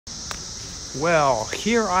Well,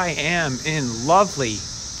 here I am in lovely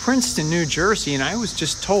Princeton, New Jersey, and I was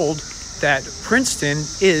just told that Princeton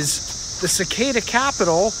is the cicada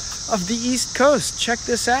capital of the East Coast. Check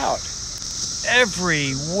this out.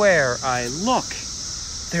 Everywhere I look,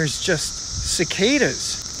 there's just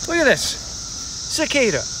cicadas. Look at this.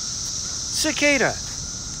 Cicada. Cicada.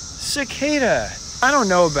 Cicada. I don't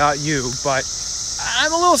know about you, but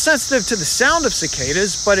I'm a little sensitive to the sound of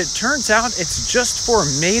cicadas, but it turns out it's just for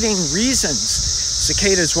mating reasons.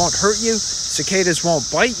 Cicadas won't hurt you. Cicadas won't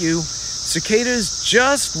bite you. Cicadas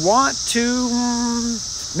just want to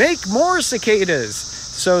make more cicadas.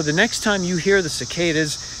 So the next time you hear the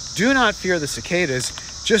cicadas, do not fear the cicadas.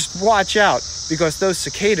 Just watch out, because those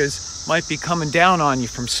cicadas might be coming down on you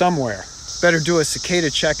from somewhere. Better do a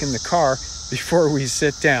cicada check in the car before we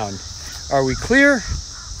sit down. Are we clear?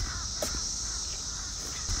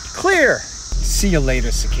 Clear. See you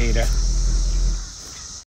later, cicada.